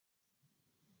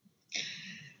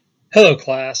Hello,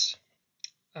 class.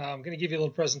 I'm going to give you a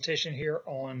little presentation here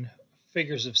on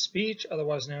figures of speech,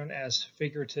 otherwise known as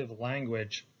figurative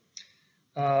language.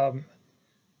 As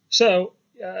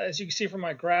you can see from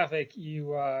my graphic, I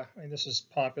mean, this is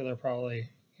popular probably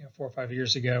 4 or 5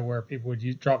 years ago, where people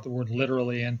would drop the word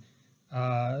literally and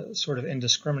sort of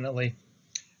indiscriminately.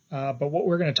 But what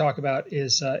we're going to talk about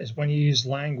is when you use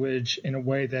language in a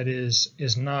way that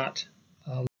is not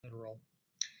literal.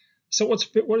 So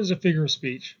what is a figure of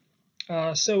speech?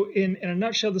 So in a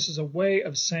nutshell, this is a way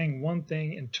of saying one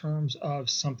thing in terms of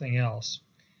something else,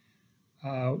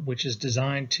 which is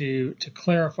designed to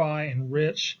clarify,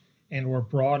 enrich, and or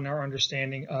broaden our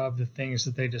understanding of the things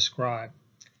that they describe.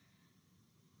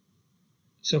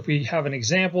 So if we have an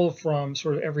example from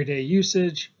sort of everyday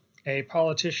usage, a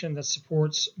politician that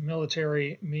supports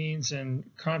military means and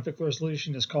conflict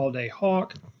resolution is called a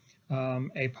hawk.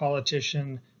 A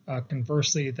politician,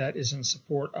 conversely, that is in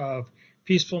support of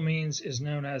peaceful means is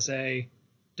known as a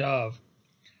dove.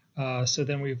 So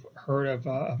then we've heard of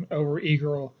an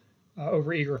overeager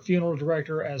funeral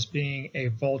director as being a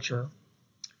vulture.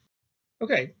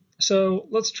 Okay, so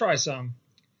let's try some.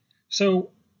 So,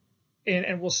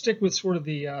 and we'll stick with sort of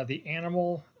the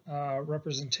animal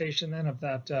representation then of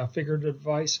that figurative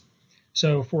device.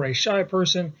 So for a shy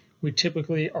person, we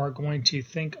typically are going to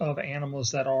think of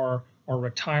animals that are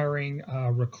retiring,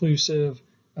 reclusive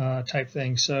type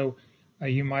thing. So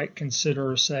you might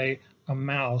consider, say, a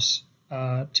mouse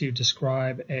to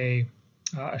describe a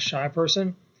shy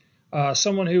person.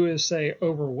 Someone who is, say,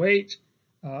 overweight,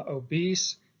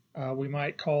 obese, we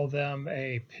might call them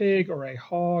a pig or a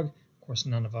hog. Of course,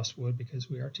 none of us would because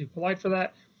we are too polite for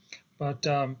that. But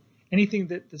anything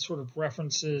that sort of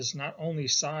references not only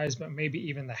size, but maybe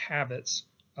even the habits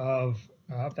of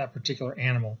that particular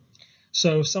animal.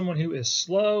 So someone who is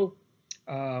slow,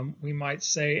 we might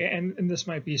say, and this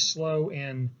might be slow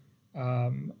in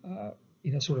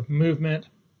sort of movement,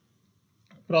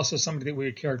 but also somebody that we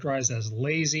would characterize as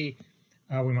lazy.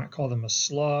 We might call them a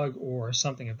slug or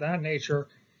something of that nature.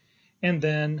 And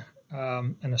then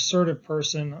an assertive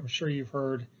person, I'm sure you've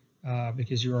heard,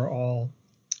 because you are all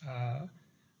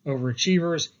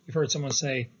overachievers, you've heard someone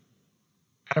say,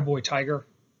 attaboy tiger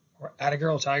or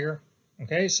attagirl tiger.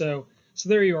 Okay, so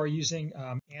there you are using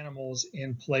animals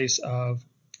in place of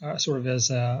sort of as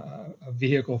a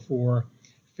vehicle for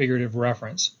figurative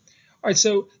reference. All right,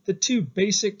 so the two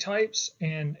basic types,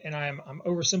 and I'm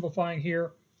oversimplifying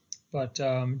here, but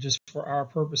just for our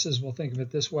purposes, we'll think of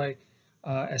it this way,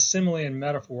 as simile and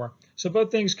metaphor. So both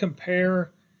things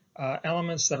compare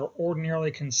elements that are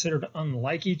ordinarily considered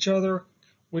unlike each other,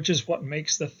 which is what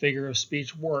makes the figure of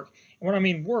speech work. And when I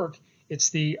mean work,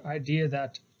 it's the idea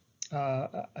that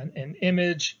an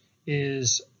image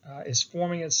is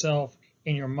forming itself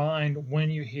in your mind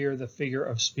when you hear the figure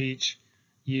of speech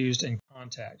used in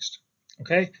context.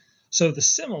 Okay, so the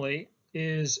simile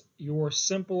is your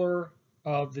simpler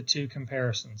of the two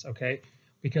comparisons. Okay,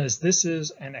 because this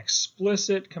is an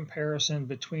explicit comparison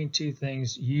between two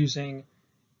things using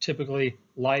typically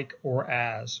like or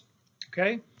as.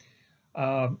 Okay,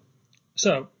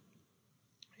 so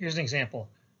here's an example.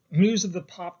 News of the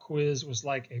pop quiz was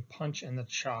like a punch in the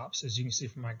chops, as you can see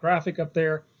from my graphic up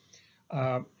there.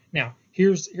 Now,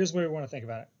 here's the way we want to think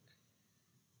about it.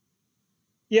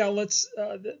 Yeah, let's.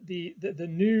 The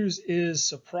news is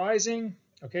surprising.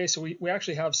 Okay, so we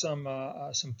actually have some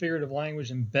figurative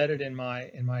language embedded in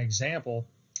my example,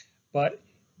 but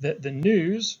the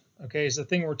news, okay, is the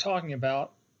thing we're talking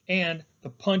about, and the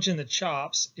punch in the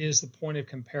chops is the point of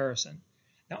comparison.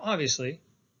 Now, obviously,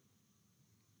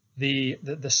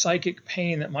 the psychic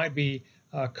pain that might be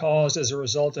caused as a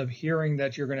result of hearing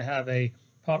that you're going to have a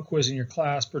pop quiz in your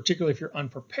class, particularly if you're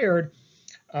unprepared,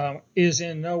 is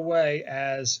in no way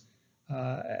as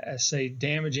say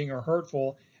damaging or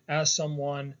hurtful as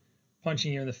someone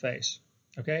punching you in the face.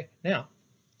 Okay, now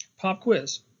pop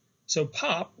quiz. So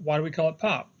pop, why do we call it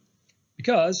pop?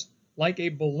 Because like a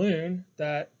balloon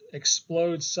that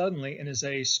explodes suddenly and is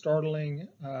a startling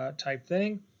type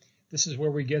thing, this is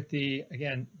where we get the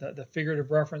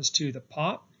figurative reference to the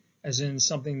pop, as in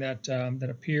something that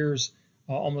appears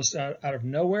almost out of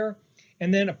nowhere,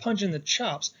 and then a punch in the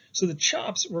chops. So the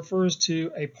chops refers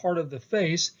to a part of the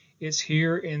face. It's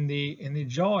here in the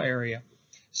jaw area.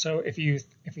 So if you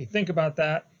think about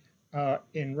that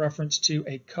in reference to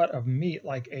a cut of meat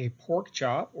like a pork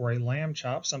chop or a lamb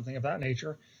chop, something of that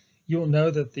nature, you'll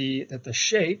know that the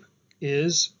shape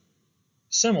is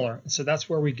similar. And so that's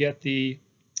where we get the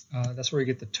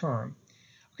term.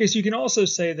 Okay, so you can also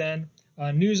say then,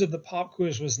 news of the pop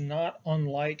quiz was not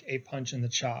unlike a punch in the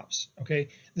chops. Okay,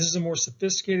 this is a more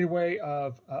sophisticated way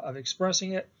of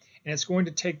expressing it, and it's going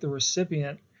to take the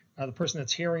recipient the person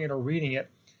that's hearing it or reading it,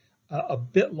 a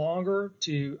bit longer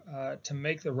to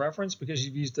make the reference because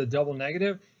you've used the double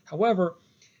negative. However,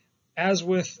 as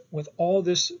with all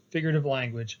this figurative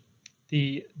language,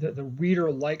 the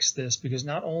reader likes this because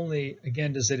not only,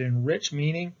 again, does it enrich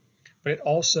meaning, but it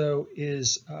also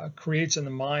creates in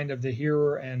the mind of the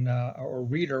hearer and or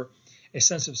reader a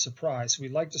sense of surprise. We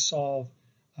like to solve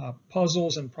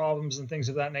puzzles and problems and things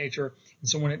of that nature, and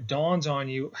so when it dawns on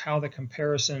you how the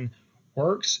comparison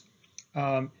works,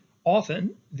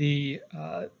 often the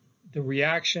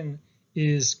reaction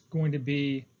is going to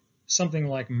be something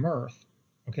like mirth,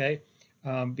 okay?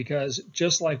 Because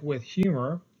just like with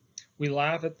humor, we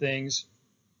laugh at things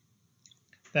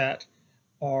that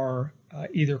are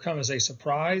either come as a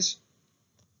surprise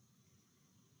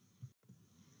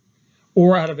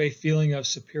or out of a feeling of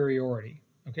superiority.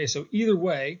 Okay, so either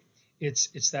way,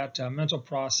 it's that mental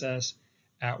process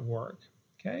at work.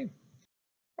 Okay,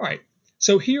 all right.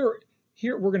 So here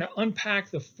we're going to unpack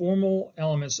the formal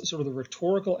elements, sort of the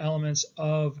rhetorical elements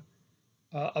of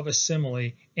a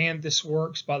simile, and this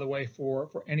works, by the way, for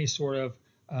any sort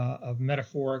of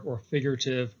metaphoric or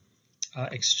figurative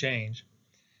exchange.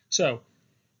 So,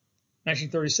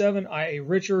 1937, I.A.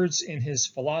 Richards in his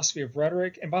Philosophy of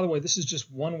Rhetoric, and by the way, this is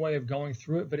just one way of going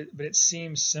through it, but it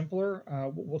seems simpler.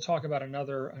 We'll talk about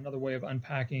another way of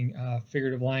unpacking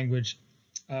figurative language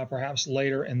perhaps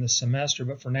later in the semester,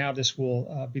 but for now, this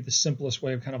will be the simplest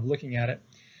way of kind of looking at it.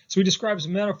 So he describes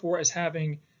metaphor as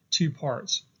having two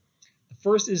parts. The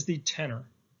first is the tenor.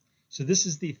 So this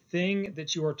is the thing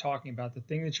that you are talking about, the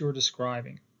thing that you are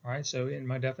describing. All right, so in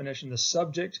my definition, the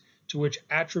subject to which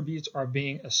attributes are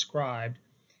being ascribed.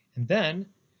 And then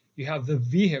you have the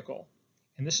vehicle,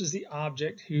 and this is the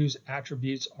object whose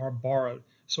attributes are borrowed.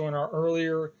 So in our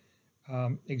earlier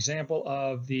example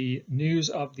of the news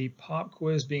of the pop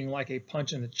quiz being like a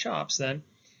punch in the chops, then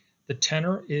the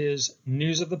tenor is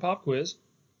news of the pop quiz,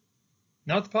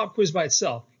 not the pop quiz by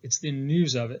itself, it's the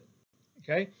news of it,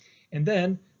 okay? And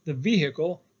then the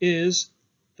vehicle is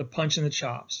the punch in the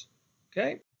chops,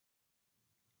 okay?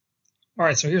 All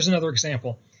right, so here's another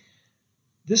example.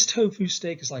 This tofu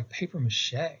steak is like paper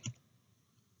mache.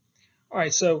 All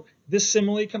right, so this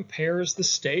simile compares the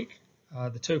steak,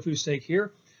 the tofu steak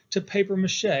here, to paper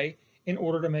mache in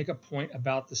order to make a point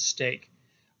about the steak.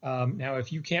 Now,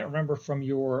 if you can't remember from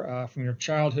your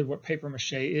childhood what paper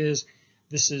mache is,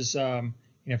 this is,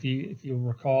 if you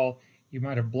recall, you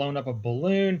might have blown up a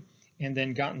balloon and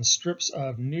then gotten strips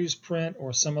of newsprint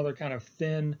or some other kind of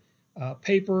thin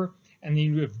paper, and then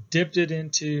you have dipped it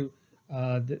into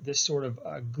this sort of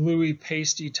gluey,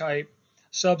 pasty type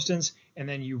substance, and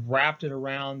then you wrapped it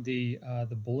around the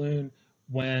balloon.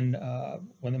 When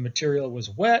the material was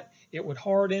wet, it would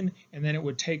harden, and then it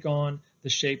would take on the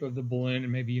shape of the balloon,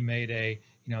 and maybe you made a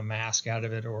mask out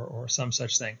of it or some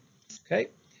such thing. Okay,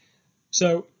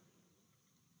 so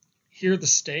here the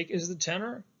steak is the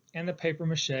tenor, and the paper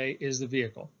mache is the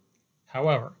vehicle.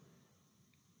 However,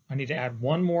 I need to add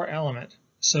one more element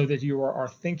so that you are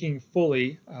thinking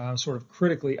fully, sort of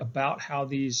critically about how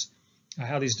these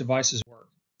devices work.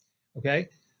 Okay,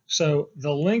 so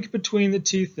the link between the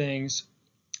two things,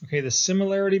 okay, the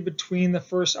similarity between the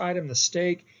first item, the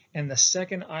steak, and the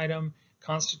second item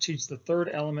constitutes the third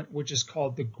element, which is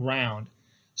called the ground.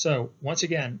 So once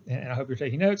again, and I hope you're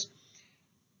taking notes,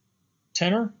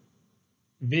 tenor,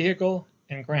 vehicle,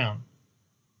 and ground.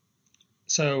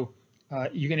 So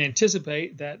you can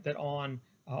anticipate that on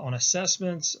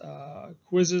assessments,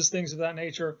 quizzes, things of that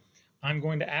nature, I'm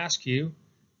going to ask you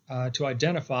to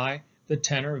identify the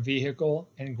tenor, vehicle,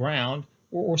 and ground,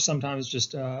 or sometimes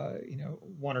just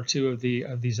one or two of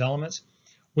these elements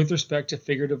with respect to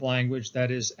figurative language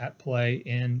that is at play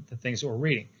in the things that we're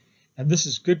reading. And this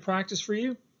is good practice for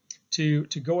you to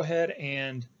go ahead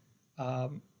and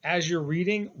as you're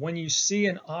reading, when you see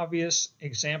an obvious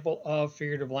example of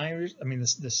figurative language, I mean,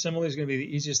 the simile is going to be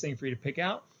the easiest thing for you to pick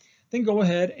out, then go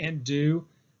ahead and do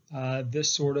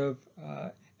this sort of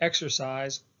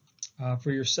exercise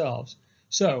for yourselves.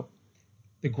 So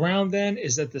the ground then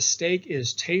is that the steak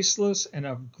is tasteless and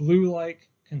of glue-like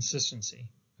consistency.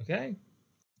 Okay?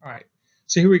 All right.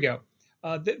 So here we go.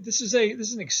 This is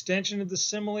an extension of the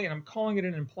simile, and I'm calling it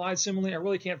an implied simile. I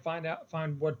really can't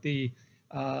find what the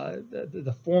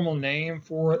formal name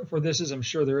for this is. I'm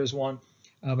sure there is one,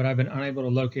 but I've been unable to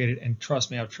locate it, and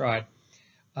trust me, I've tried.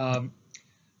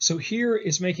 So here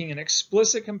is making an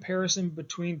explicit comparison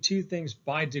between two things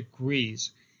by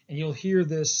degrees, and you'll hear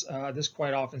this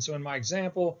quite often. So in my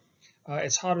example,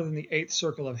 it's hotter than the 8th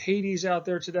circle of Hades out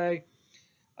there today.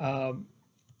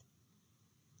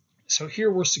 So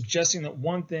here we're suggesting that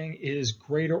one thing is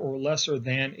greater or lesser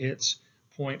than its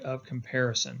point of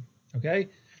comparison. Okay.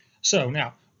 So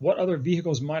now, what other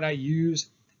vehicles might I use,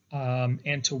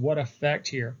 and to what effect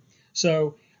here?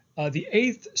 So the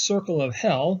eighth circle of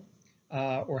hell,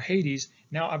 or Hades.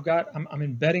 Now I'm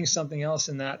embedding something else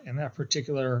in that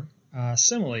particular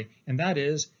simile, and that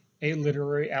is a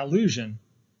literary allusion.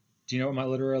 Do you know what my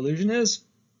literary allusion is?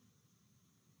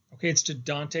 Okay, it's to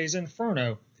Dante's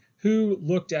Inferno, who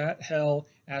looked at hell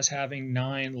as having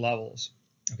 9 levels.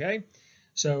 Okay,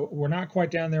 so we're not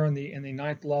quite down there in the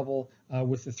ninth level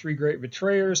with the 3 great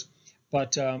betrayers,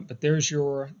 but there's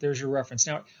your reference.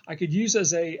 Now I could use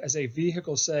as a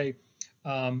vehicle, say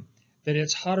that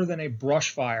it's hotter than a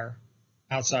brush fire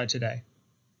outside today.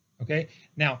 Okay,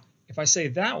 now if I say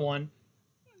that one,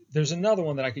 there's another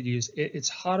one that I could use. It's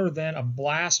hotter than a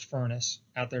blast furnace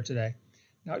out there today.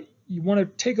 Now you want to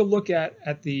take a look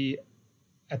at the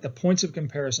points of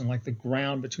comparison, like the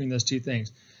ground between those two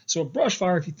things. So a brush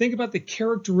fire, if you think about the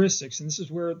characteristics, and this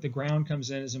is where the ground comes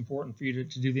in, is important for you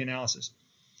to do the analysis.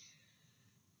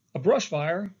 A brush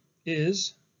fire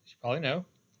is, as you probably know,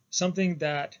 something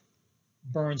that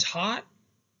burns hot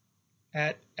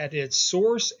at its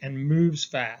source and moves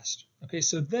fast. Okay,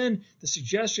 so then the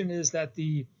suggestion is that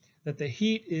the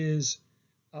heat is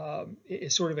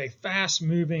sort of a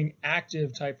fast-moving,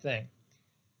 active type thing.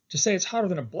 To say it's hotter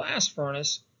than a blast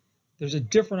furnace, there's a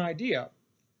different idea.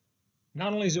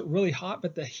 Not only is it really hot,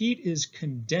 but the heat is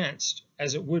condensed,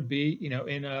 as it would be, in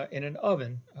an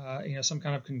oven, some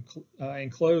kind of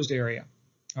enclosed area.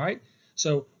 All right.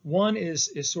 So one is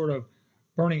sort of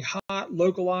burning hot,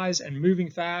 localized, and moving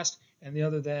fast, and the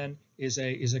other then is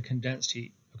a condensed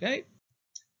heat. Okay.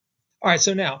 All right.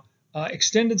 So now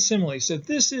extended simile. So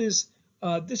this is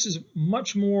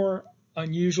much more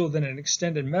unusual than an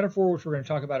extended metaphor, which we're going to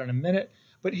talk about in a minute.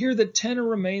 But here the tenor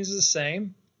remains the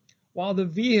same, while the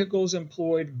vehicles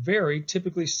employed vary,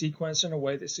 typically sequenced in a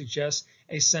way that suggests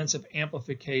a sense of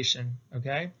amplification.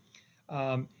 Okay,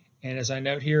 and as I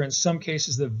note here, in some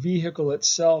cases the vehicle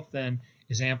itself then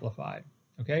is amplified.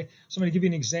 Okay, so I'm going to give you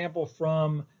an example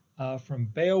from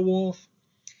Beowulf,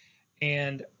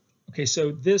 and okay,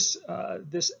 so this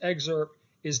excerpt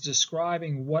is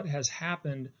describing what has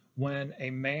happened when a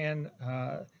man,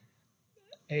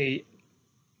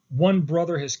 one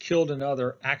brother has killed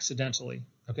another accidentally.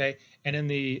 Okay, and in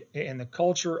the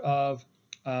culture of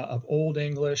Old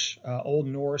English, Old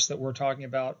Norse that we're talking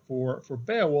about for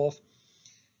Beowulf,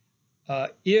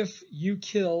 if you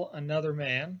kill another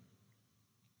man,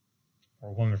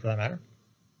 or woman for that matter,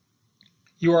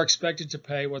 you are expected to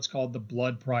pay what's called the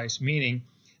blood price, meaning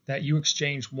that you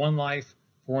exchange one life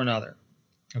for another.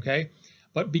 Okay,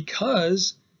 but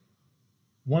because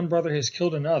one brother has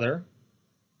killed another,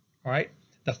 all right,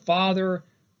 the father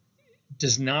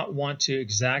does not want to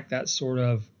exact that sort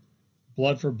of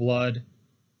blood for blood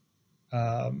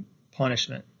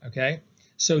punishment. Okay,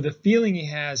 so the feeling he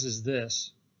has is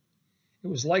this: it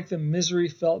was like the misery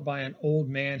felt by an old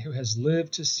man who has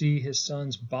lived to see his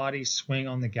son's body swing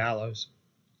on the gallows.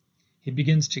 He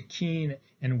begins to keen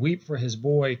and weep for his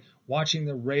boy, watching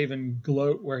the raven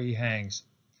gloat where he hangs.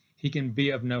 He can be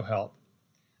of no help.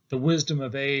 The wisdom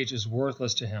of age is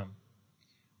worthless to him.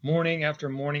 Morning after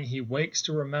morning he wakes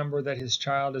to remember that his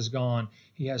child is gone.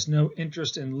 He has no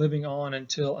interest in living on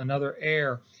until another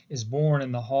heir is born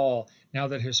in the hall, now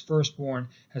that his firstborn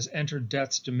has entered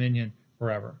death's dominion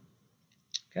forever.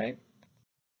 Okay?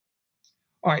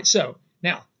 All right, so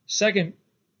now, second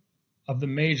of the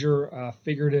major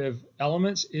figurative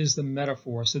elements is the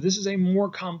metaphor. So this is a more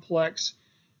complex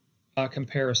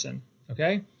comparison.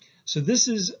 Okay? So this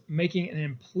is making an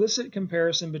implicit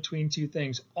comparison between two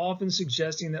things, often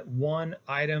suggesting that one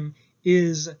item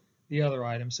is the other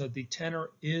item. So the tenor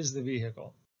is the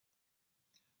vehicle.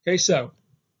 Okay, so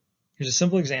here's a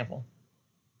simple example.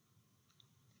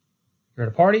 You're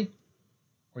at a party,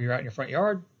 or you're out in your front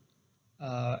yard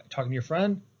talking to your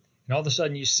friend, and all of a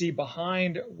sudden you see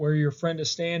behind where your friend is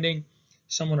standing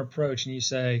someone approach, and you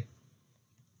say,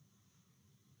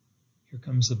 "Here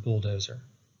comes the bulldozer."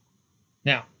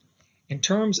 Now, in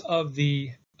terms of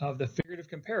the figurative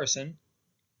comparison,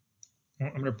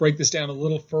 I'm going to break this down a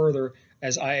little further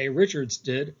as I.A. Richards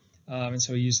did, and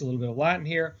so he used a little bit of Latin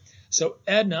here. So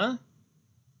Edna,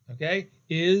 okay,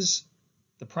 is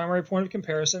the primary point of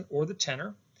comparison, or the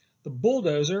tenor. The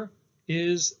bulldozer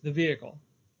is the vehicle.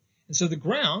 And so the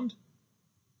ground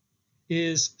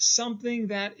is something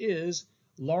that is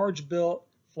large built,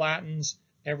 flattens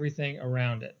everything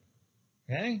around it.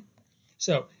 Okay?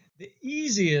 So the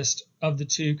easiest of the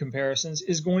two comparisons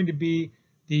is going to be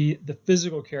the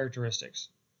physical characteristics.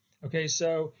 Okay,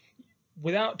 so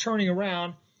without turning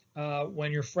around,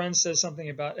 when your friend says something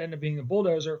about Edna being a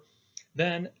bulldozer,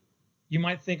 then you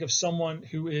might think of someone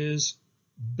who is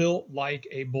built like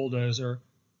a bulldozer,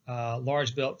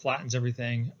 large built, flattens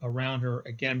everything around her,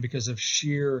 again, because of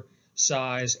sheer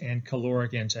size and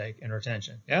caloric intake and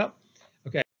retention. Yep.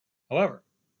 Okay. However,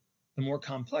 the more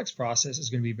complex process is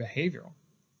going to be behavioral.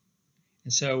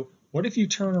 And so what if you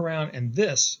turn around and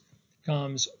this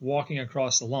comes walking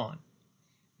across the lawn?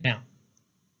 Now,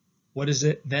 what is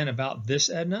it then about this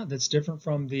Edna that's different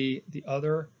from the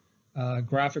other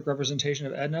graphic representation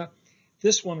of Edna?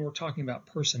 This one, we're talking about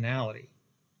personality.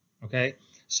 Okay,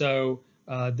 so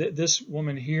this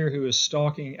woman here who is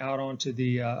stalking out onto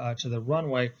the to the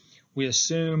runway, we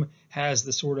assume has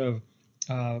the sort of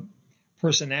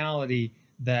personality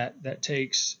that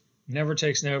never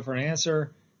takes no for an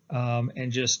answer,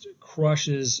 and just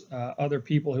crushes other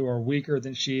people who are weaker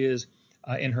than she is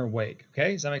in her wake.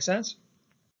 Okay, does that make sense?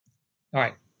 All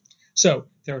right. So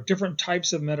there are different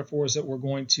types of metaphors that we're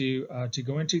going to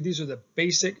go into. These are the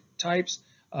basic types: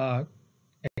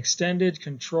 extended,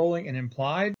 controlling, and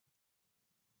implied.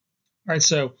 All right.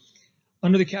 So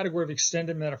under the category of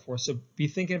extended metaphor, so be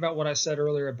thinking about what I said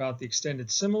earlier about the extended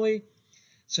simile.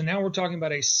 So now we're talking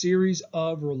about a series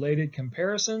of related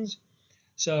comparisons.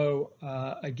 So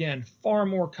again, far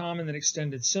more common than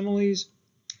extended similes,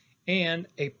 and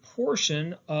a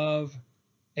portion of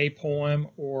a poem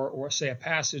or say a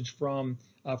passage from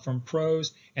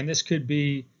prose, and this could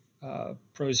be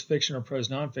prose fiction or prose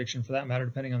nonfiction for that matter,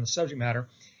 depending on the subject matter,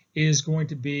 is going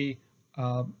to be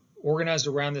organized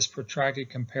around this protracted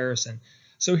comparison.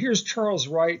 So here's Charles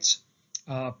Wright's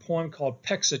poem called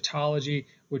Pexitology,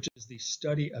 which is the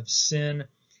study of sin.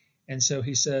 And so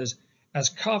he says, as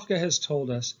Kafka has told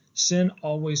us, sin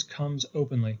always comes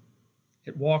openly.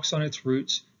 It walks on its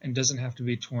roots and doesn't have to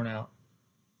be torn out.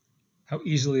 How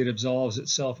easily it absolves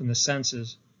itself in the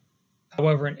senses.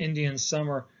 However, in Indian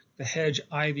summer, the hedge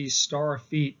ivy's star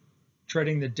feet,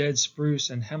 treading the dead spruce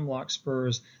and hemlock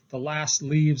spurs, the last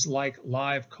leaves like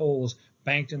live coals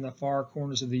banked in the far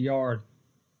corners of the yard,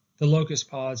 the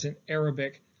locust pods in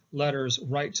Arabic letters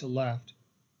right to left.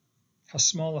 How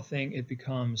small a thing it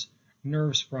becomes,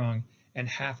 nerve-sprung and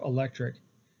half electric,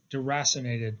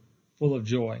 deracinated, full of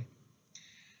joy.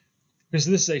 Because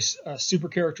this is a super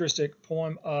characteristic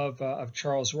poem of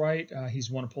Charles Wright. He's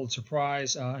won a Pulitzer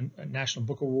Prize, a National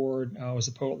Book Award, was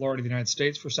the Poet Laureate of the United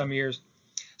States for some years.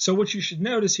 So what you should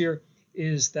notice here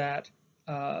is that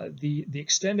the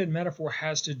extended metaphor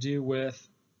has to do with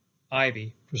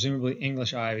ivy, presumably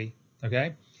English ivy,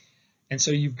 okay? And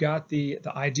so you've got the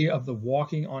idea of the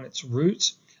walking on its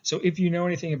roots. So if you know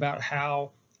anything about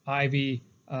how ivy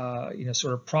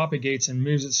sort of propagates and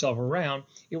moves itself around,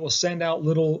 it will send out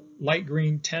little light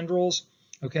green tendrils,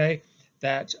 okay,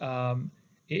 that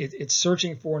it's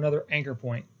searching for another anchor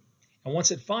point. And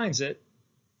once it finds it,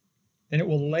 then it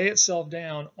will lay itself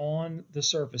down on the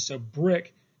surface. So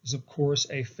brick is, of course,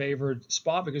 a favored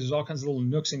spot because there's all kinds of little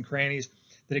nooks and crannies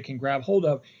that it can grab hold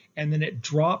of. And then it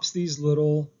drops these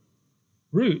little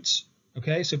roots,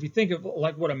 okay? So if you think of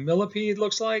like what a millipede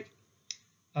looks like,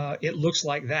 it looks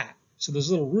like that. So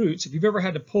those little roots, if you've ever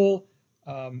had to pull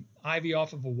ivy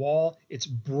off of a wall, it's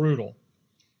brutal.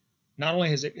 Not only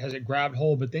has it grabbed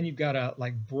hold, but then you've got to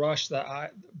like brush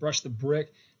the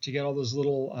brick to get all those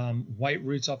little white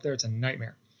roots up there. It's a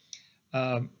nightmare.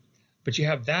 But you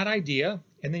have that idea,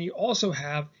 and then you also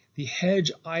have the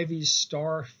hedge ivy's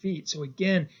star feet. So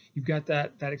again, you've got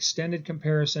that extended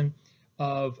comparison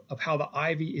of how the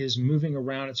ivy is moving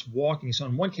around, it's walking. So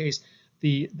in one case,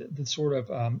 the sort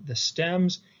of the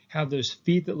stems have those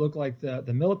feet that look like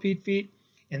the millipede feet,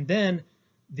 and then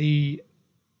the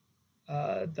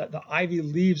ivy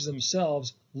leaves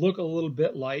themselves look a little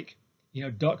bit like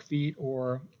duck feet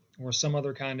or some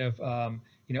other kind of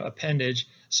appendage.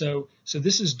 So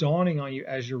this is dawning on you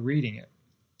as you're reading it.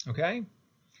 Okay.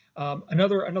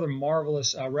 Another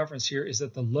marvelous reference here is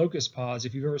that the locust pods,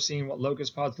 if you've ever seen what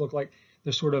locust pods look like,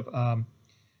 they're sort of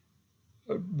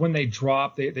when they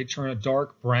drop, they turn a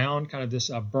dark brown, kind of this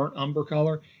burnt umber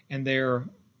color, and they're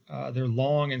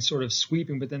long and sort of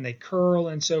sweeping, but then they curl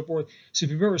and so forth. So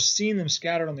if you've ever seen them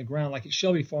scattered on the ground, like at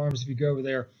Shelby Farms, if you go over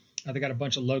there, they got a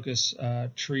bunch of locust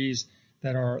trees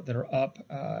that are up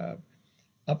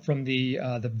from the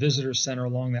visitor center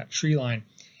along that tree line,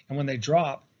 and when they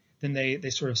drop, then they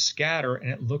sort of scatter,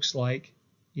 and it looks like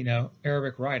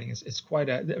Arabic writing. It's quite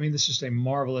a, I mean, this is just a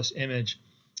marvelous image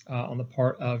on the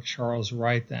part of Charles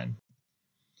Wright then.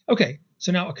 Okay,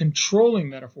 so now a controlling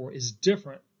metaphor is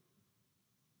different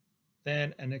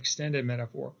than an extended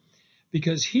metaphor,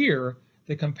 because here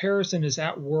the comparison is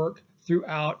at work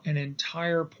throughout an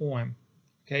entire poem,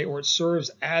 okay, or it serves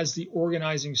as the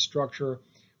organizing structure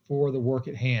for the work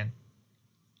at hand.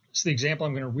 So the example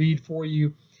I'm going to read for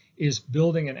you is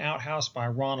Building an Outhouse by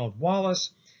Ronald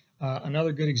Wallace.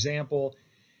 Another good example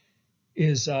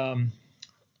is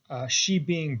She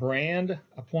Being Brand,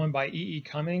 a poem by E.E.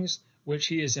 Cummings, which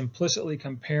he is implicitly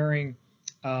comparing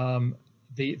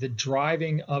the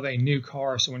driving of a new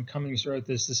car. So when Cummings wrote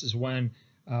this, this is when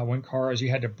cars, you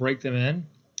had to break them in,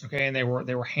 okay, and they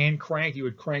were hand cranked. You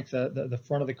would crank the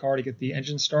front of the car to get the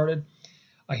engine started.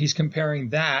 He's comparing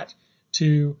that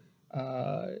to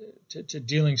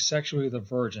dealing sexually with a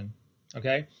virgin,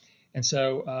 okay. And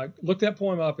so look that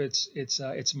poem up.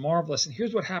 It's marvelous. And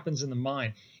here's what happens in the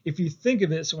mind. If you think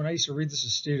of it, so when I used to read this to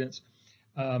students,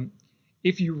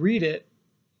 if you read it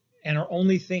and are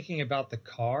only thinking about the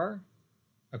car,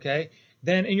 okay,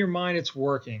 then in your mind it's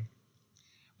working.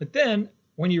 But then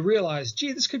when you realize,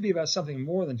 gee, this could be about something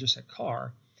more than just a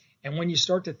car, and when you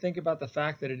start to think about the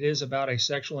fact that it is about a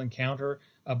sexual encounter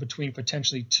between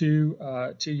potentially two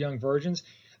young virgins,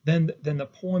 then the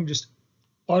poem just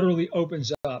utterly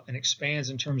opens up and expands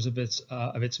in terms of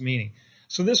its meaning.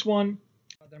 So this one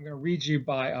that I'm going to read you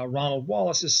by Ronald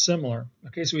Wallace is similar.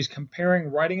 Okay, so he's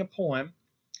comparing writing a poem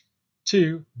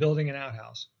to building an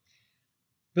outhouse.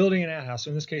 Building an outhouse. So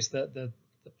in this case, the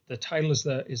title is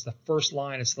the first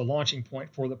line. It's the launching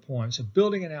point for the poem. So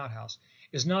building an outhouse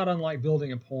is not unlike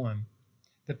building a poem.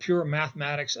 The pure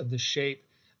mathematics of the shape,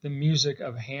 the music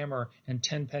of hammer and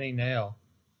tenpenny nail,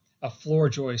 a floor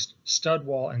joist, stud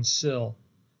wall and sill,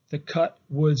 the cut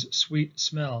wood's sweet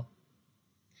smell.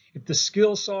 If the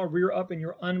skill saw rear up in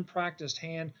your unpracticed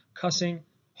hand, cussing,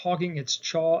 hogging its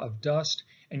chaw of dust,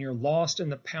 and you're lost in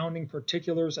the pounding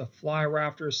particulars of fly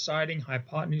rafters, siding,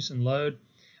 hypotenuse, and load,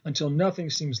 until nothing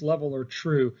seems level or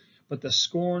true, but the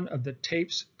scorn of the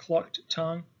tape's clucked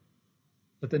tongue,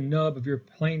 let the nub of your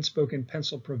plain-spoken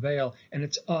pencil prevail, and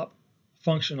it's up,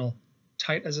 functional,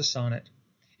 tight as a sonnet.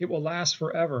 It will last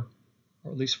forever,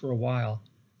 or at least for a while,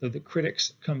 though the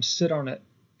critics come sit on it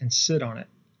and sit on it.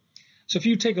 So if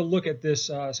you take a look at this,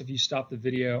 so if you stop the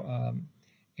video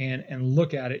and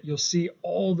look at it, you'll see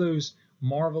all those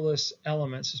marvelous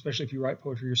elements, especially if you write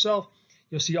poetry yourself,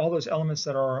 you'll see all those elements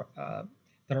that are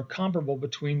comparable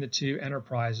between the two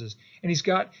enterprises. And he's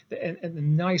got the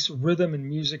nice rhythm and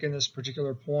music in this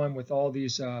particular poem with all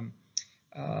these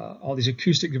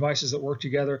acoustic devices that work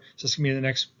together. So this can be the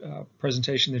next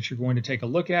presentation that you're going to take a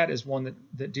look at, is one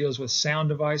that deals with sound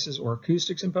devices or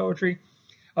acoustics in poetry.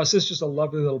 So this is just a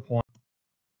lovely little poem.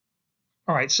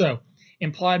 All right, so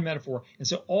implied metaphor. And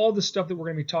so all the stuff that we're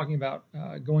going to be talking about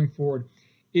going forward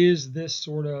is this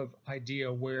sort of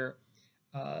idea where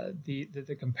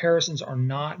the comparisons are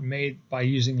not made by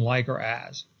using like or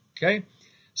as. Okay,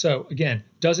 so again,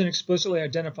 doesn't explicitly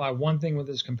identify one thing with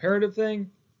this comparative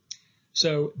thing.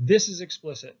 So this is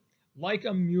explicit. Like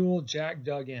a mule, Jack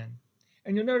dug in.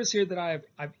 And you'll notice here that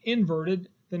I've inverted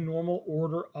the normal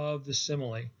order of the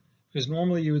simile, because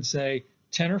normally you would say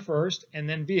tenor first and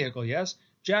then vehicle. Yes,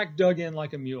 Jack dug in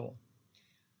like a mule.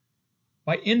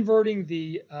 By inverting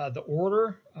the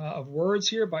order of words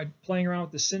here, by playing around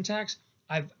with the syntax,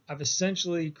 I've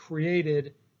essentially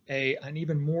created an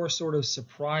even more sort of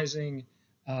surprising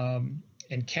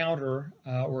encounter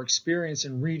or experience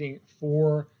in reading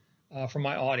for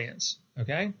my audience.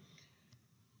 Okay.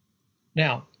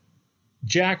 Now,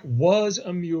 Jack was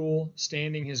a mule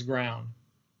standing his ground.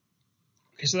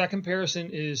 Okay, so that comparison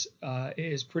is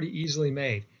pretty easily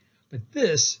made, but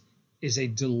this is a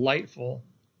delightful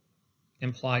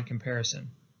implied comparison.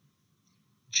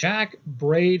 Jack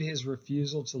brayed his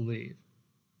refusal to leave.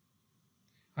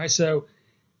 All right, so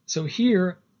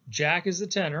here Jack is the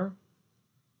tenor,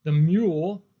 the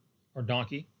mule or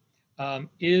donkey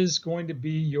is going to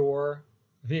be your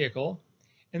vehicle,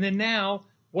 and then now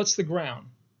what's the ground?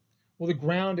 Well, the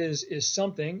ground is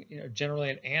something,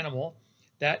 generally an animal,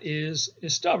 that is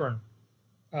stubborn.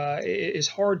 It is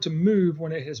hard to move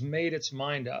when it has made its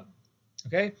mind up.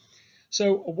 Okay,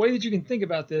 so a way that you can think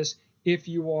about this, if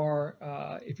you're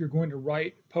going to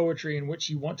write poetry in which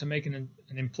you want to make an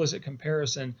implicit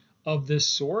comparison of this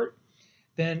sort,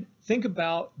 then think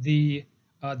about the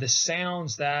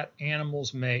sounds that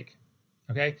animals make.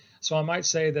 Okay, so I might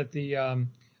say that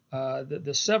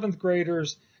the seventh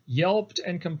graders yelped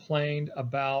and complained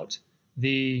about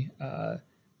the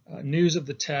news of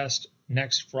the test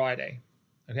next Friday.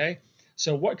 Okay,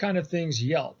 so what kind of things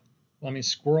yelp? Well, I mean,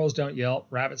 squirrels don't yelp,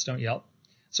 rabbits don't yelp.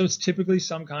 So it's typically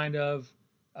some kind of,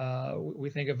 we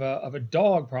think of a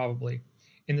dog probably.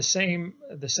 In the same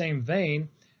vein,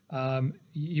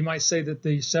 you might say that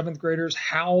the seventh graders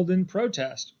howled in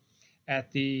protest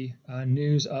at the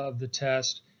news of the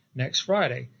test next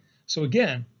Friday. So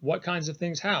again, what kinds of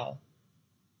things howl?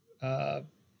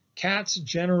 Cats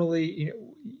generally,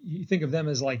 you think of them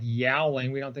as like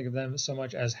yowling. We don't think of them so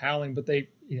much as howling, but they,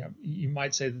 you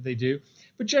might say that they do.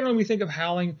 But generally we think of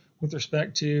howling with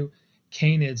respect to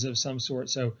canids of some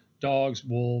sort. So dogs,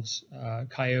 wolves,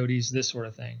 coyotes, this sort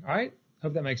of thing. All right,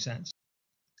 hope that makes sense.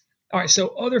 All right, so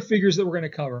other figures that we're going to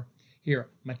cover here: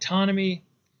 metonymy,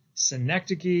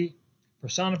 synecdoche,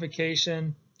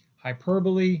 personification,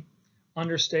 hyperbole,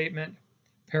 understatement,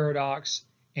 paradox,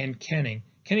 and kenning.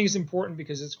 Kenning is important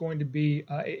because it's going to be,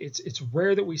 it's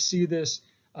rare that we see this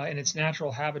in its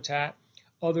natural habitat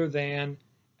other than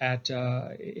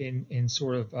in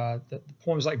sort of the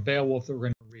poems like Beowulf that we're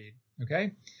going to read,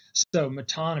 okay? So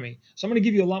metonymy. So I'm going to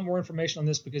give you a lot more information on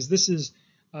this because this is,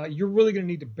 you're really going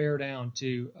to need to bear down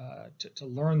to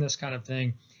learn this kind of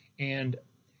thing, and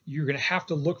you're going to have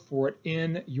to look for it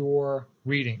in your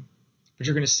reading, but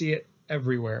you're going to see it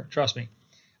everywhere, trust me.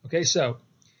 Okay, so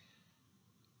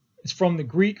it's from the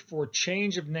Greek for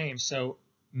change of name. So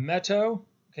meto,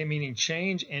 okay, meaning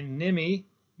change, and nymy,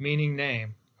 meaning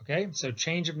name. Okay, so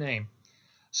change of name.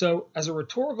 So as a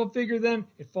rhetorical figure, then,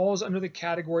 it falls under the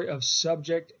category of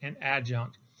subject and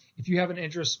adjunct. If you have an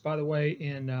interest, by the way,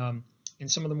 in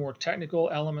some of the more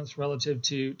technical elements relative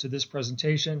to this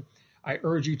presentation, I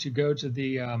urge you to go to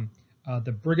the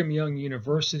Brigham Young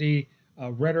University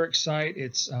rhetoric site.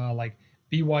 It's like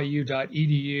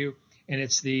byu.edu, and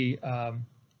it's the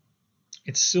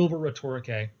it's Silva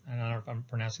Rhetoricae. I don't know if I'm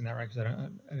pronouncing that right because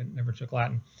I never took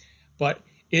Latin, but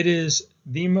it is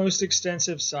the most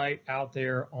extensive site out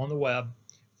there on the web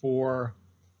for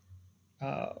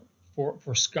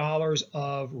scholars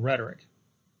of rhetoric,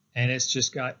 and it's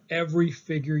just got every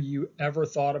figure you ever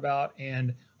thought about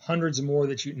and hundreds more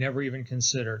that you never even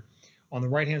considered. On the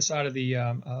right-hand side of the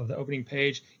opening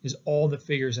page is all the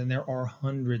figures, and there are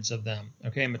hundreds of them.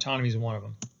 Okay, and metonymy is one of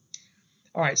them.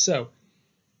 All right, so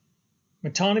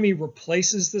metonymy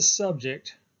replaces the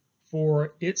subject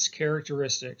for its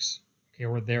characteristics, okay,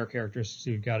 or their characteristics.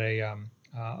 You've got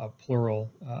a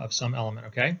plural of some element,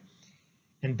 okay?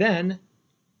 And then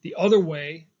the other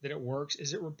way that it works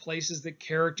is it replaces the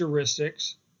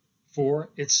characteristics for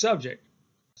its subject.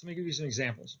 So let me give you some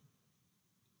examples.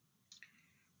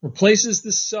 Replaces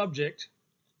the subject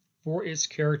for its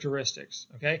characteristics,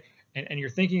 okay? And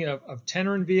you're thinking of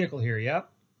tenor and vehicle here, yep?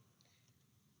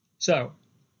 So,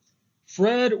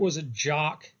 Fred was a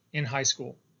jock in high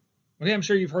school. Okay, I'm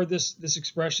sure you've heard this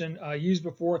expression used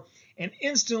before, and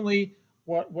instantly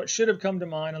what should have come to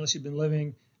mind, unless you've been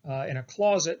living in a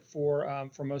closet for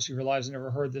most of your lives and never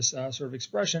heard this sort of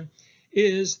expression,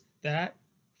 is that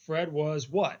Fred was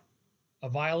what? A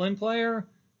violin player?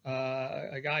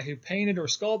 A guy who painted or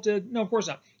sculpted? No, of course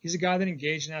not. He's a guy that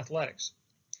engaged in athletics.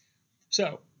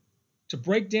 So, to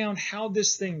break down how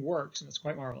this thing works, and it's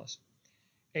quite marvelous,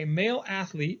 a male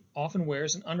athlete often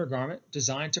wears an undergarment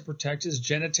designed to protect his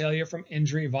genitalia from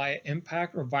injury via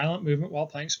impact or violent movement while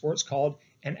playing sports, called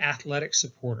an athletic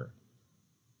supporter.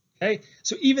 Okay,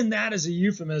 so even that is a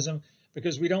euphemism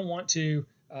because we don't want to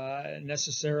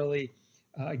necessarily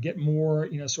get more,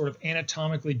 sort of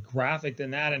anatomically graphic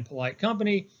than that in polite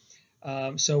company.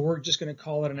 So we're just going to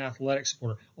call it an athletic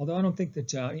supporter. Although I don't think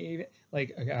that, even,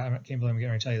 like, I can't believe I'm getting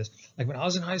ready to tell you this. Like when I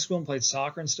was in high school and played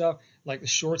soccer and stuff, like the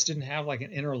shorts didn't have like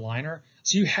an inner liner,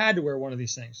 so you had to wear one of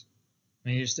these things. I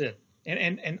mean, you just did.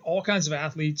 And all kinds of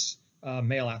athletes,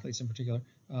 male athletes in particular,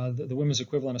 the women's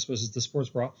equivalent, I suppose, is the sports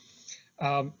bra.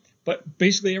 But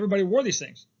basically everybody wore these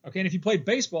things. Okay, and if you played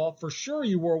baseball, for sure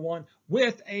you wore one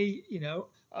with a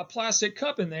plastic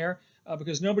cup in there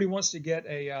because nobody wants to get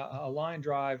a line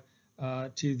drive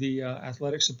to the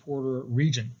athletic supporter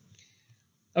region.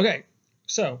 Okay,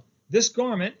 so this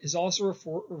garment is also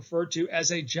referred to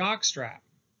as a jock strap.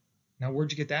 Now,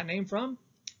 where'd you get that name from?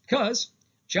 Because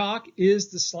jock is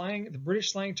the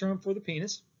British slang term for the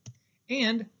penis,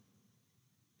 and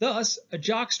thus a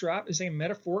jock strap is a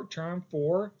metaphoric term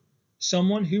for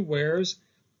someone who wears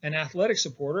an athletic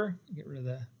supporter. Get rid of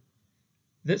the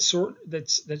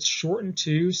that's shortened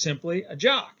to simply a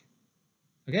jock.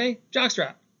 Okay, jock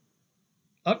strap.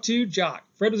 Up to jock.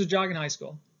 Fred was a jock in high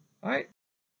school. All right.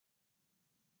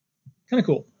 Kind of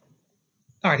cool.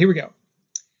 All right, here we go.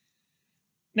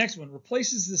 Next one,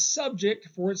 replaces the subject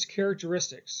for its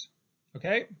characteristics.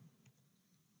 Okay.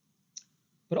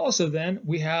 But also then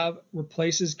we have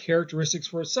replaces characteristics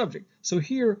for its subject. So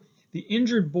here, the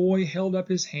injured boy held up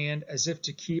his hand as if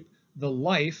to keep the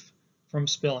life from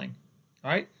spilling.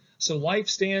 All right. So life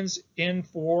stands in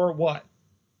for what?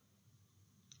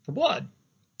 For blood.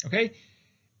 Okay.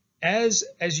 As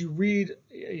you read,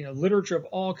 literature of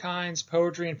all kinds,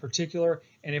 poetry in particular,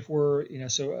 and if we're,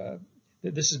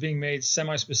 this is being made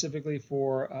semi-specifically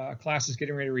for classes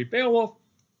getting ready to read Beowulf.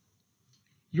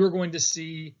 you're going to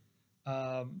see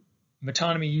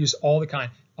metonymy used all the time.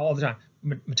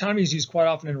 Metonymy is used quite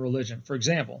often in religion. For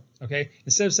example, okay,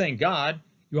 instead of saying God,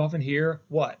 you often hear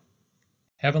what?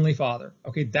 Heavenly Father.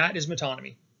 Okay, that is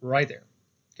metonymy right there.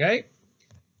 Okay.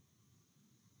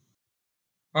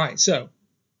 All right, so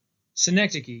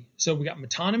synecdoche. So we got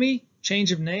metonymy,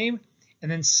 change of name,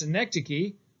 and then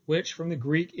synecdoche, which from the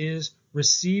Greek is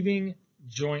receiving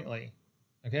jointly.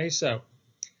 Okay, so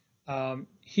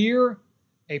here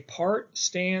a part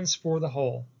stands for the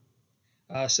whole.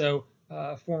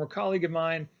 A former colleague of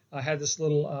mine had this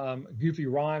little goofy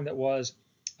rhyme that was,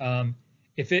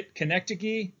 if it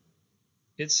connectoche,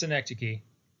 it's synecdoche.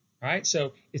 All right,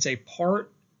 so it's a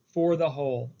part for the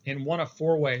whole in one of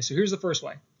four ways. So here's the first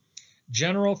way.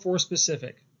 General for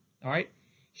specific. All right,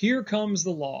 here comes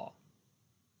the law.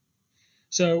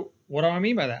 So what do I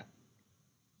mean by that?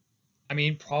 I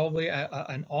mean probably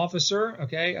an officer,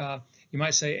 okay? You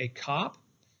might say a cop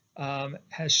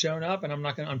has shown up, and I'm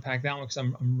not going to unpack that one because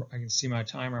I can see my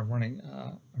timer. I'm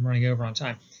running over on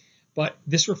time. But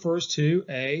this refers to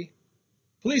a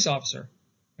police officer,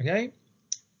 okay?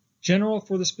 General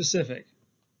for the specific.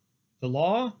 The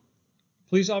law,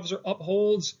 police officer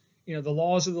upholds, the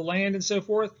laws of the land and so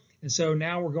forth. And so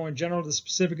now we're going general to the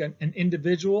specific, an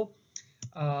individual.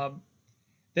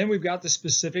 Then we've got the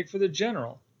specific for the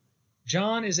general.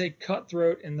 John is a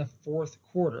cutthroat in the fourth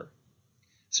quarter.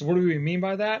 So what do we mean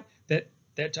by that?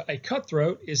 That a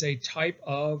cutthroat is a type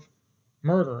of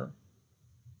murderer.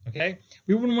 Okay,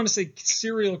 we wouldn't want to say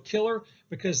serial killer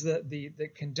because the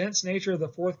condensed nature of the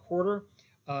fourth quarter,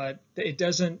 it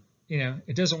doesn't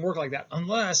work like that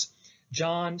unless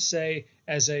John say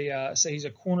he's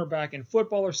a cornerback in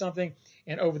football or something,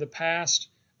 and over the past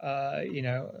 6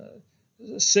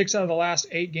 out of the last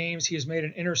 8 games he has made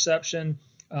an interception,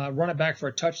 run it back for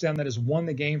a touchdown that has won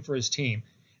the game for his team.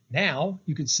 Now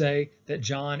you could say that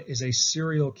John is a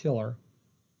serial killer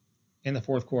in the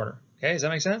fourth quarter. Okay, does that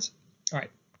make sense? All right.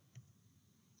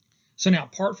 So now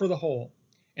part for the whole,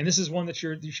 and this is one that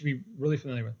you should be really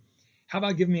familiar with. How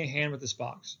about giving me a hand with this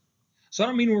box? So I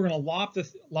don't mean we're going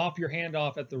to lop your hand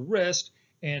off at the wrist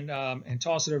and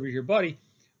toss it over to your buddy.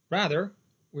 Rather,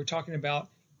 we're talking about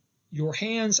your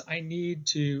hands. I need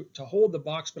to hold the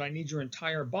box, but I need your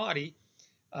entire body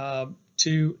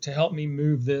to help me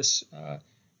move this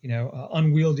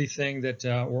unwieldy thing that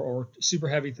or super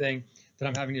heavy thing that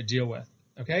I'm having to deal with.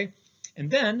 Okay, and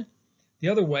then the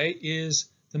other way is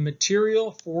the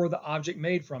material for the object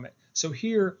made from it. So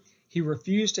here he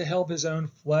refused to help his own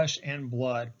flesh and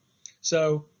blood.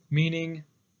 So meaning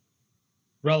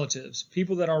relatives,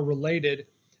 people that are related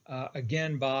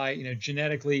again by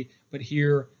genetically, but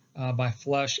here by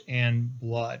flesh and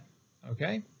blood.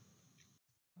 Okay.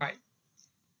 All right.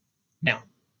 Now,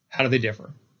 how do they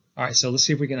differ? All right, so let's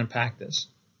see if we can unpack this.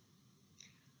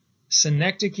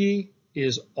 Synecdoche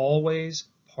is always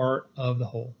part of the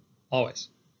whole, always,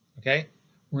 okay?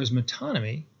 Whereas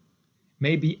metonymy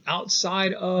may be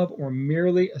outside of or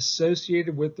merely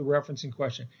associated with the reference in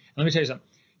question. And let me tell you something.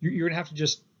 You're gonna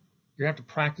have to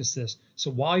practice this. So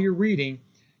while you're reading,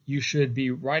 you should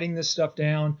be writing this stuff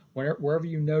down. Wherever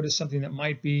you notice something that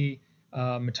might be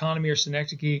metonymy or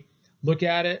synecdoche, look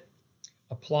at it.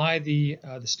 Apply the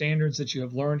standards that you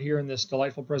have learned here in this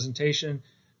delightful presentation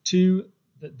to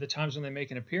the times when they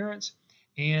make an appearance,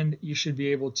 and you should be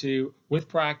able to, with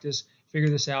practice, figure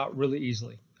this out really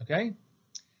easily, okay?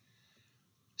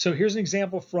 So here's an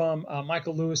example from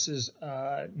Michael Lewis's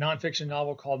nonfiction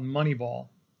novel called Moneyball.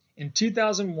 In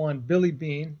 2001, Billy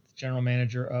Beane, general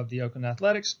manager of the Oakland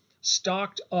Athletics,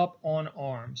 stocked up on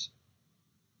arms.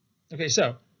 Okay,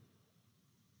 so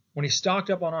when he stocked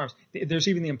up on arms, there's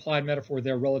even the implied metaphor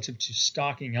there relative to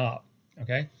stocking up,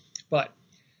 okay? But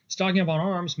stocking up on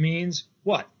arms means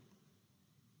what?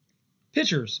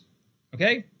 Pitchers,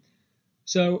 okay?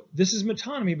 So this is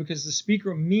metonymy because the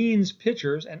speaker means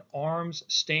pitchers and arms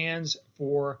stands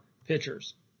for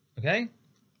pitchers, okay?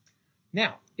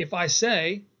 Now, if I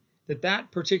say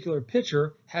that particular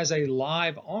pitcher has a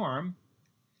live arm,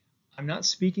 I'm not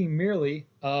speaking merely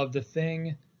of the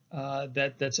thing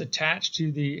that's attached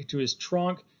to his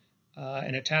trunk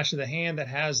and attached to the hand that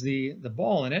has the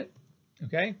ball in it,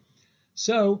 okay?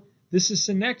 So this is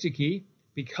synecdoche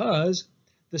because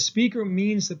the speaker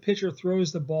means the pitcher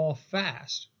throws the ball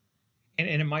fast, and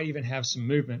it might even have some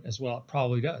movement as well. It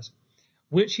probably does,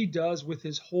 which he does with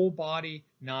his whole body,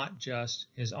 not just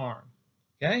his arm,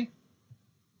 okay?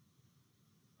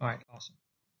 All right, awesome.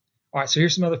 All right, so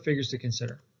here's some other figures to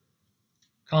consider.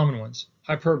 Common ones,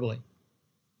 hyperbole.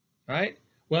 All right,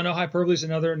 well, no, hyperbole is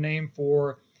another name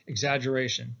for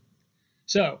exaggeration.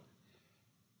 So,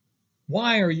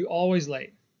 why are you always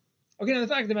late? Okay, now the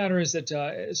fact of the matter is that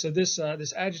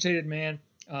this agitated man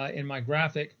in my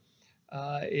graphic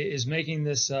is making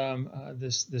this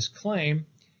this claim.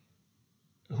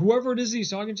 Whoever it is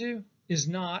he's talking to is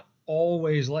not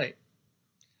always late,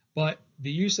 but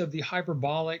the use of the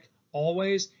hyperbolic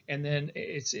always, and then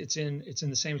it's in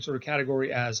the same sort of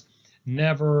category as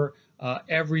never,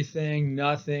 everything,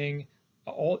 nothing,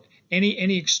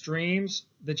 any extremes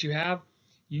that you have,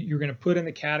 you're going to put in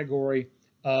the category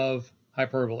of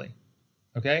hyperbole.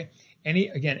 Okay,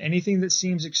 anything that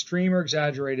seems extreme or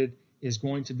exaggerated is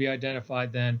going to be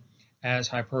identified then as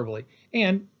hyperbole.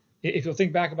 And if you'll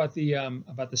think back about the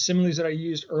similes that I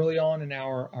used early on in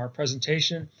our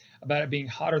presentation about it being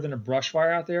hotter than a brush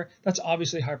fire out there, that's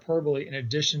obviously hyperbole in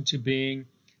addition to being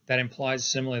that implied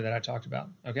simile that I talked about.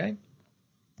 Okay.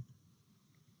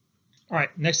 All right.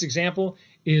 Next example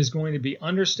is going to be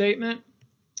understatement.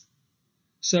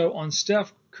 So on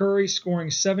Steph Curry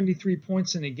scoring 73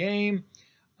 points in a game,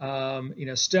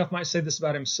 Steph might say this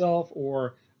about himself,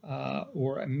 or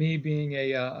me being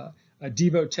a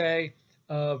devotee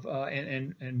of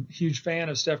and huge fan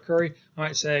of Steph Curry, I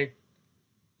might say,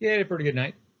 yeah, he had a pretty good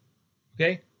night.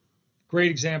 Okay,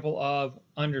 great example of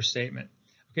understatement.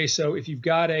 Okay, so if you've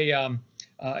got a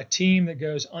team that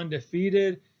goes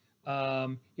undefeated, yeah,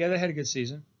 they had a good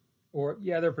season, or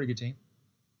yeah, they're a pretty good team,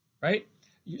 right?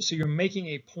 So you're making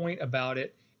a point about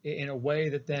it in a way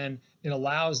that then it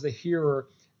allows the hearer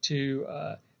to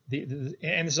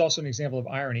and this is also an example of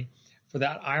irony, for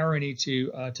that irony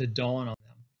to dawn on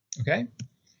them. Okay.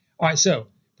 All right. So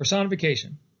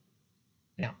personification.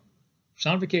 Now,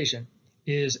 personification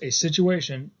is a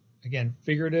situation, again,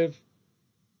 figurative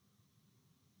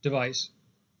device,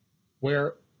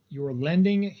 where you're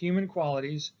lending human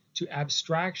qualities to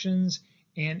abstractions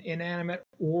and animate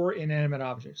or inanimate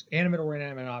objects.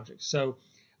 So,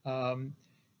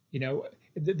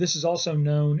 this is also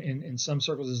known in some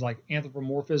circles as like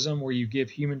anthropomorphism, where you give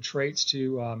human traits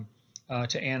to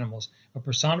animals. A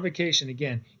personification,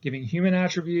 again, giving human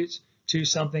attributes to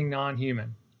something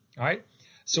non-human. All right.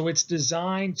 So it's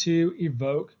designed to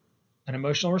evoke an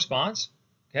emotional response.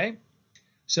 Okay.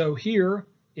 So here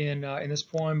in this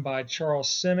poem by Charles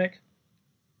Simic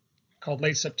called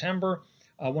Late September,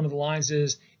 one of the lines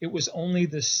is, "It was only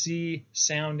the sea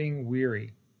sounding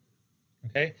weary."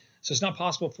 Okay. So it's not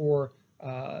possible for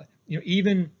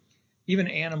even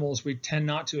animals we tend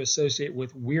not to associate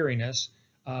with weariness,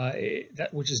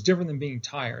 which is different than being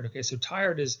tired. Okay, so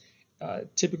tired is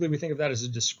typically we think of that as a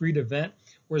discrete event,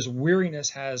 whereas weariness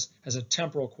has a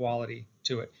temporal quality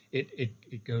to it.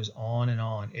 It goes on and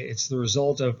on. It's the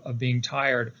result of being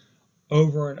tired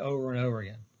over and over and over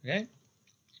again. Okay.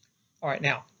 All right.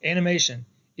 Now, animation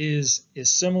is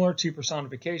similar to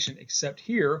personification, except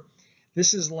here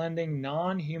this is lending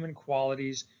non-human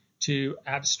qualities to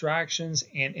abstractions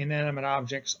and inanimate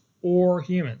objects or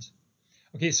humans.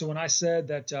 Okay, so when I said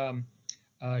that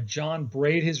John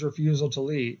brayed his refusal to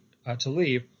leave,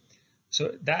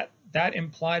 so that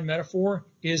implied metaphor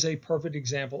is a perfect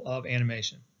example of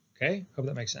animation. Okay, hope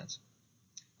that makes sense.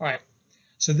 All right,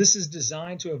 so this is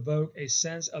designed to evoke a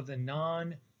sense of the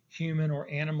non-human or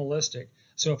animalistic.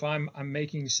 So if I'm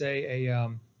making, say,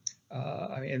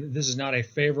 I mean, this is not a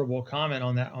favorable comment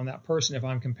on that person if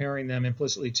I'm comparing them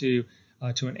implicitly to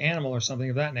an animal or something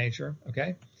of that nature.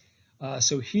 Okay,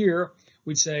 so here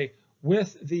we'd say,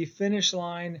 with the finish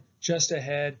line just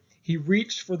ahead, he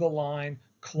reached for the line,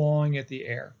 clawing at the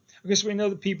air. Okay, so we know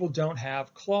that people don't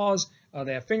have claws;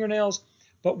 they have fingernails.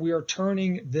 But we are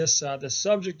turning this the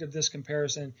subject of this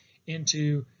comparison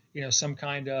into some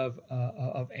kind of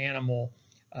animal,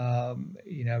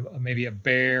 maybe a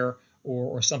bear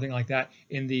or something like that.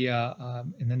 In the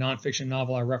nonfiction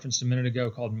novel I referenced a minute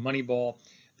ago called Moneyball,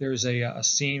 there's a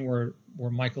scene where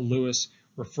Michael Lewis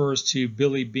refers to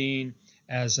Billy Bean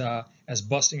as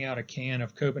busting out a can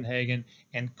of Copenhagen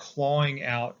and clawing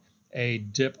out a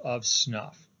dip of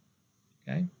snuff.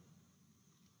 Okay.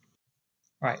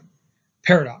 All right.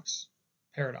 Paradox.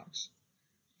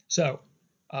 So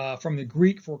from the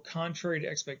Greek for contrary to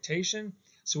expectation,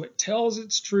 so it tells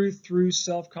its truth through a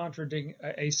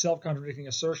self-contradicting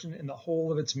assertion in the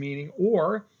whole of its meaning,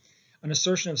 or an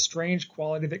assertion of strange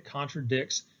quality that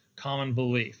contradicts common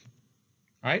belief.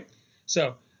 All right.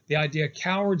 So the idea,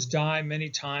 cowards die many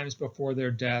times before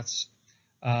their deaths.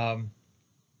 A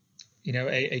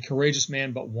courageous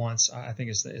man but once, I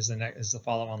think is the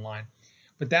follow-on line.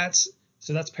 But that's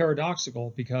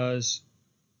paradoxical, because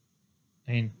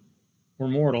I mean, we're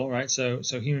mortal, right? So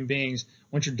human beings,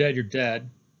 once you're dead, you're dead.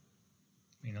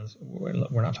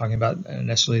 We're not talking about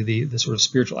necessarily the sort of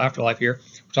spiritual afterlife here.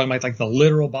 We're talking about like the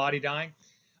literal body dying.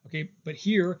 Okay, but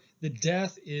here the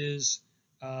death is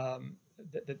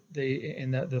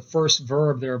the first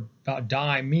verb there about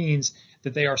die means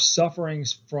that they are suffering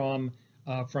from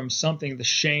something, the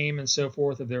shame and so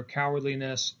forth of their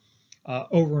cowardliness,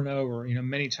 over and over,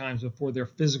 many times before their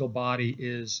physical body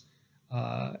is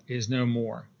no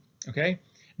more. Okay.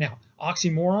 Now,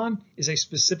 oxymoron is a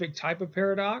specific type of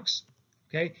paradox.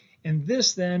 Okay, and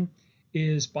this then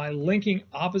is by linking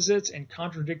opposites and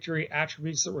contradictory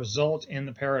attributes that result in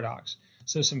the paradox.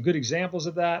 So some good examples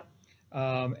of that.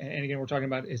 And again, we're talking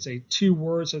about it's a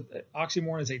two-word. So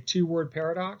oxymoron is a two-word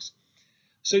paradox.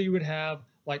 So you would have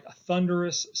like a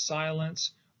thunderous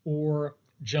silence or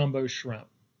jumbo shrimp.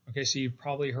 Okay, so you've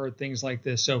probably heard things like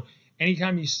this. So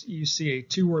anytime you see a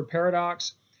two-word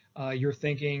paradox, you're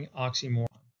thinking oxymoron.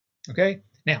 Okay,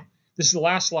 now this is the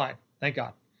last slide. Thank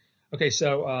God. Okay,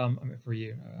 so I mean, for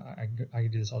you, I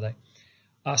could do this all day.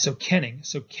 So kenning.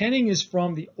 So kenning is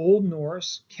from the Old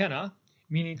Norse kenna,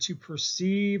 meaning to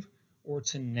perceive or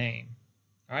to name.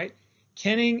 All right,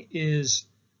 kenning is,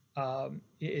 I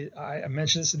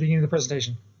mentioned this at the beginning of the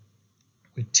presentation.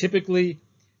 We typically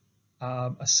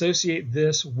associate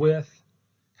this with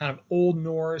kind of Old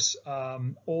Norse,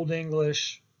 Old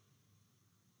English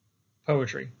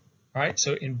poetry. All right,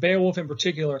 so in Beowulf in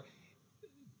particular,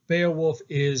 Beowulf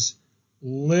is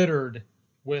littered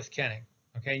with kenning.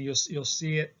 Okay, you'll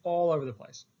see it all over the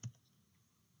place.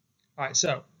 All right,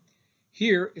 so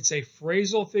here it's a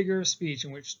phrasal figure of speech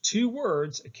in which two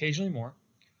words, occasionally more,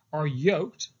 are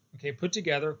yoked, okay, put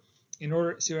together in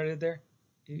order. See what I did there?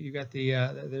 You got the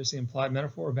there's the implied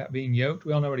metaphor about being yoked.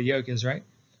 We all know what a yoke is, right?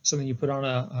 Something you put on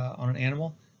an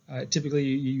animal. Typically,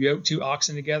 you yoke two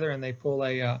oxen together and they pull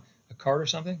a cart or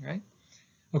something, right?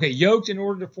 Okay, yoked in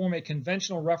order to form a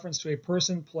conventional reference to a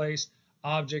person, place,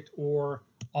 object, or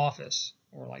office,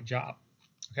 or like job.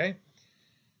 Okay,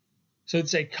 so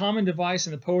it's a common device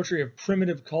in the poetry of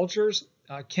primitive cultures.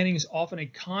 Kenning is often a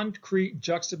concrete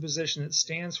juxtaposition that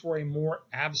stands for a more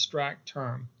abstract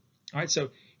term. All right, so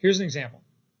here's an example.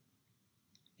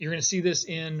 You're going to see this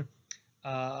in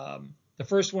the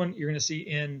first one. You're going to see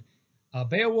in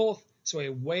Beowulf. So a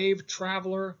wave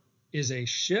traveler is a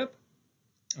ship.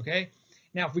 Okay.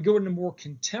 Now, if we go into more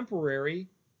contemporary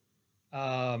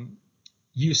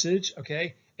usage,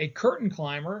 okay, a curtain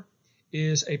climber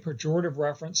is a pejorative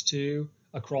reference to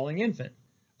a crawling infant.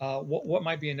 What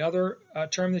might be another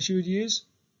term that you would use?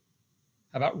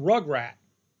 How about rugrat?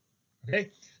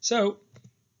 Okay, so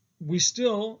we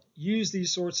still use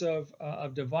these sorts of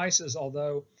devices,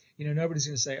 although nobody's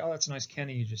going to say, "Oh, that's a nice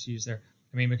kenning you just used there."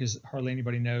 I mean, because hardly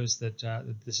anybody knows that,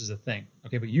 that this is a thing.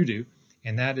 Okay, but you do,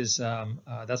 and that is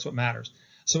that's what matters.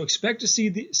 So expect to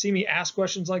see me ask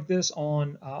questions like this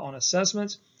on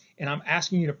assessments, and I'm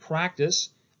asking you to practice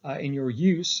in your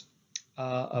use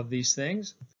of these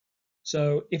things.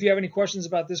 So if you have any questions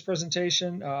about this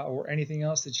presentation or anything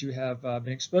else that you have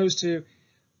been exposed to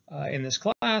in this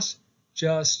class,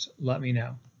 just let me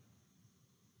know.